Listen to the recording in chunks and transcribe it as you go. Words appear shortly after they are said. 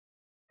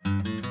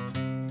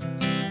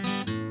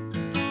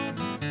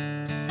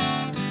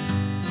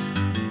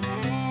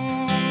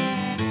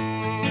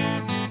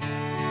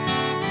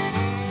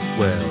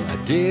Well, I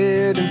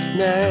didn't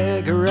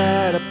snag her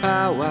at a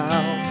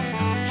powwow.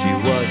 She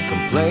was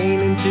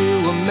complaining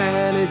to a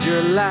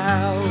manager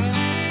loud.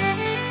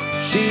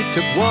 She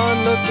took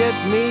one look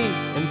at me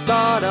and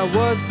thought I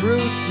was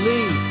Bruce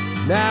Lee.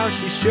 Now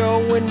she's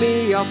showing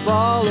me off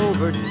all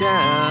over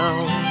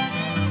town.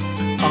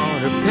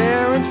 On her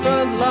parents'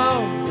 front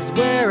lawn is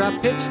where I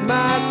pitched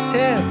my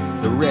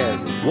tent. The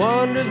rest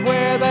wonders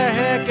where the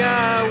heck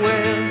I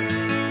went.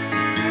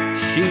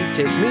 She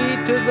takes me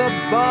to the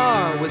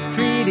bar with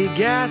treaty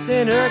gas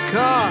in her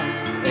car,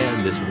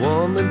 and this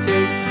woman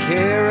takes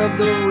care of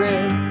the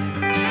rent.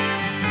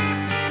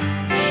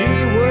 She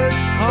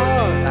works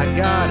hard, I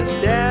got a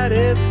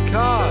status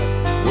card.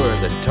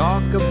 We're the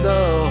talk of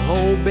the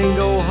whole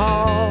bingo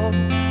hall.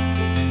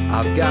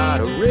 I've got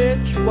a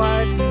rich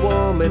white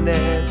woman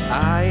and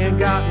I ain't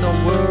got no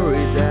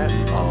worries at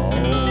all.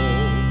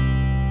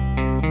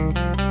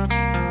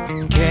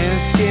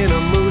 Can't skin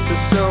a moose or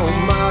sew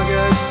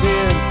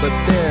moccasins, but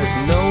there's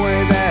no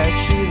way that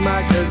she's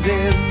my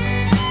cousin.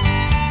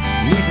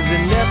 Nieces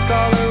and nephews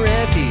call her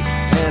auntie,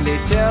 and they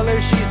tell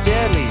her she's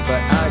deadly, but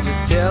I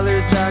just tell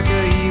her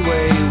soccer he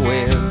way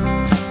win.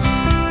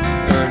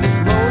 Ernest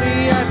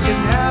Moliates can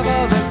have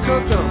all the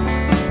cookums.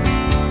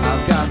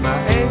 I've got my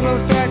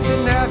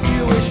Anglo-Saxon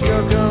half-Jewish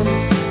nookums.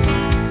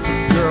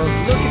 Girls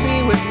look at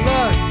me with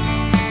lust,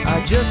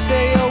 I just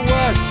say a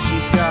what.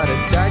 She's got a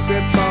tight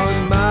grip on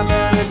my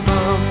belly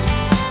bum.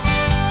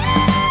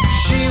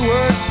 She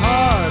works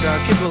hard, our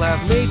kids will have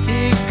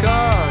Métis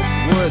cards.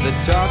 We're the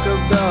talk of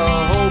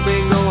the